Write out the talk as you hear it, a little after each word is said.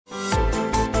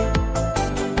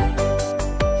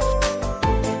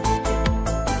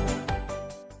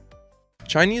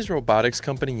Chinese robotics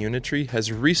company Unitree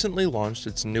has recently launched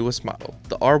its newest model,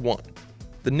 the R1.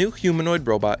 The new humanoid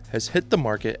robot has hit the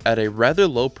market at a rather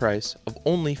low price of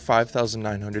only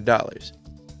 $5,900.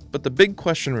 But the big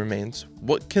question remains,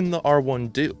 what can the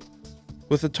R1 do?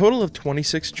 With a total of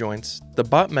 26 joints, the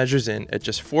bot measures in at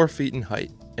just 4 feet in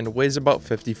height and weighs about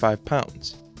 55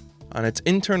 pounds. On its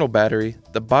internal battery,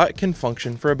 the bot can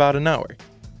function for about an hour.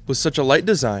 With such a light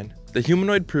design, the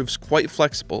humanoid proves quite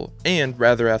flexible and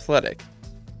rather athletic.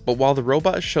 But while the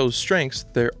robot shows strengths,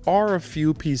 there are a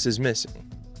few pieces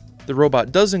missing. The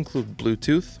robot does include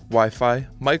Bluetooth, Wi-Fi,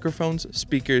 microphones,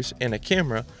 speakers, and a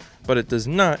camera, but it does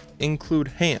not include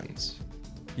hands.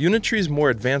 Unitree's more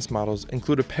advanced models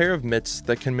include a pair of mitts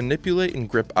that can manipulate and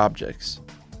grip objects.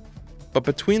 But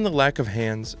between the lack of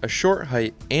hands, a short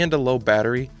height, and a low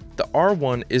battery, the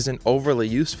R1 isn't overly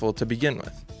useful to begin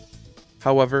with.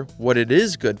 However, what it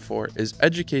is good for is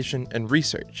education and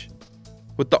research.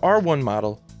 With the R1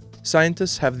 model,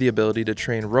 scientists have the ability to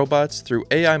train robots through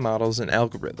AI models and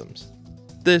algorithms.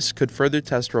 This could further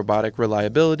test robotic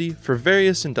reliability for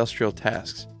various industrial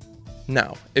tasks.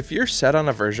 Now, if you're set on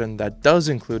a version that does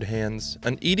include hands,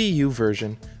 an EDU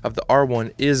version of the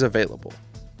R1 is available,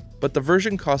 but the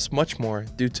version costs much more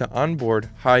due to onboard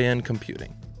high-end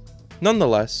computing.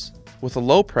 Nonetheless, with a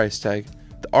low price tag,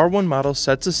 the R1 model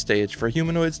sets a stage for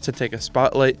humanoids to take a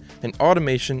spotlight in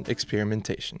automation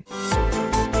experimentation.